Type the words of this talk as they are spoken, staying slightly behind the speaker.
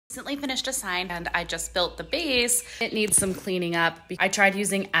Recently finished a sign and I just built the base. It needs some cleaning up. I tried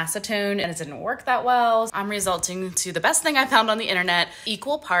using acetone and it didn't work that well. I'm resorting to the best thing I found on the internet,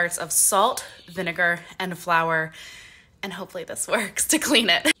 equal parts of salt, vinegar, and flour. And hopefully this works to clean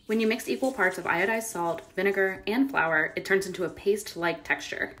it. When you mix equal parts of iodized salt, vinegar, and flour, it turns into a paste-like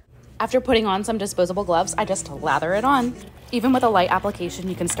texture. After putting on some disposable gloves, I just lather it on. Even with a light application,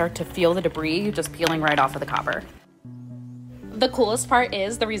 you can start to feel the debris just peeling right off of the copper. The coolest part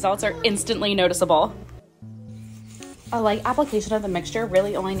is the results are instantly noticeable. A light application of the mixture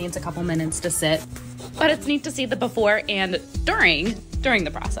really only needs a couple minutes to sit, but it's neat to see the before and during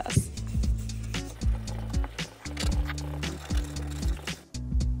the process.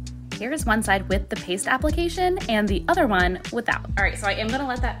 Here's one side with the paste application and the other one without. All right, so I am gonna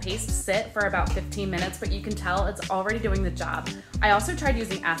let that paste sit for about 15 minutes, but you can tell it's already doing the job. I also tried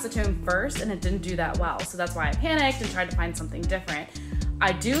using acetone first and it didn't do that well, so that's why I panicked and tried to find something different.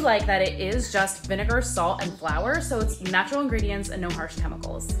 I do like that it is just vinegar, salt, and flour, so it's natural ingredients and no harsh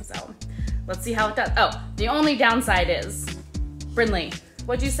chemicals. So let's see how it does. Oh, the only downside is, Brinley,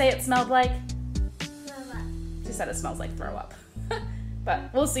 what'd you say it smelled like? She said it smells like throw up.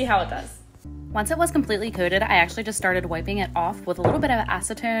 But we'll see how it does. Once it was completely coated, I actually just started wiping it off with a little bit of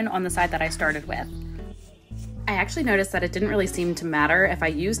acetone on the side that I started with. I actually noticed that it didn't really seem to matter if I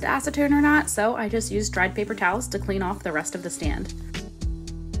used acetone or not, so I just used dried paper towels to clean off the rest of the stand.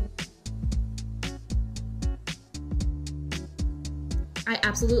 I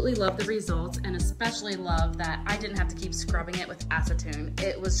absolutely love the results and especially love that I didn't have to keep scrubbing it with acetone.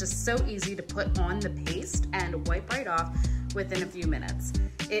 It was just so easy to put on the paste and wipe right off within a few minutes.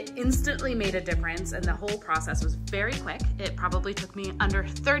 It instantly made a difference and the whole process was very quick. It probably took me under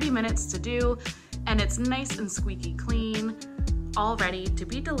 30 minutes to do, and it's nice and squeaky clean, all ready to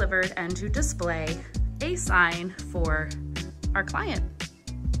be delivered and to display a sign for our client.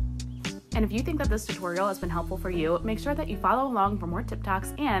 And if you think that this tutorial has been helpful for you, make sure that you follow along for more tip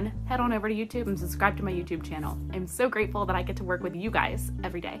talks and head on over to YouTube and subscribe to my YouTube channel. I'm so grateful that I get to work with you guys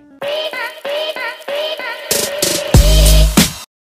every day.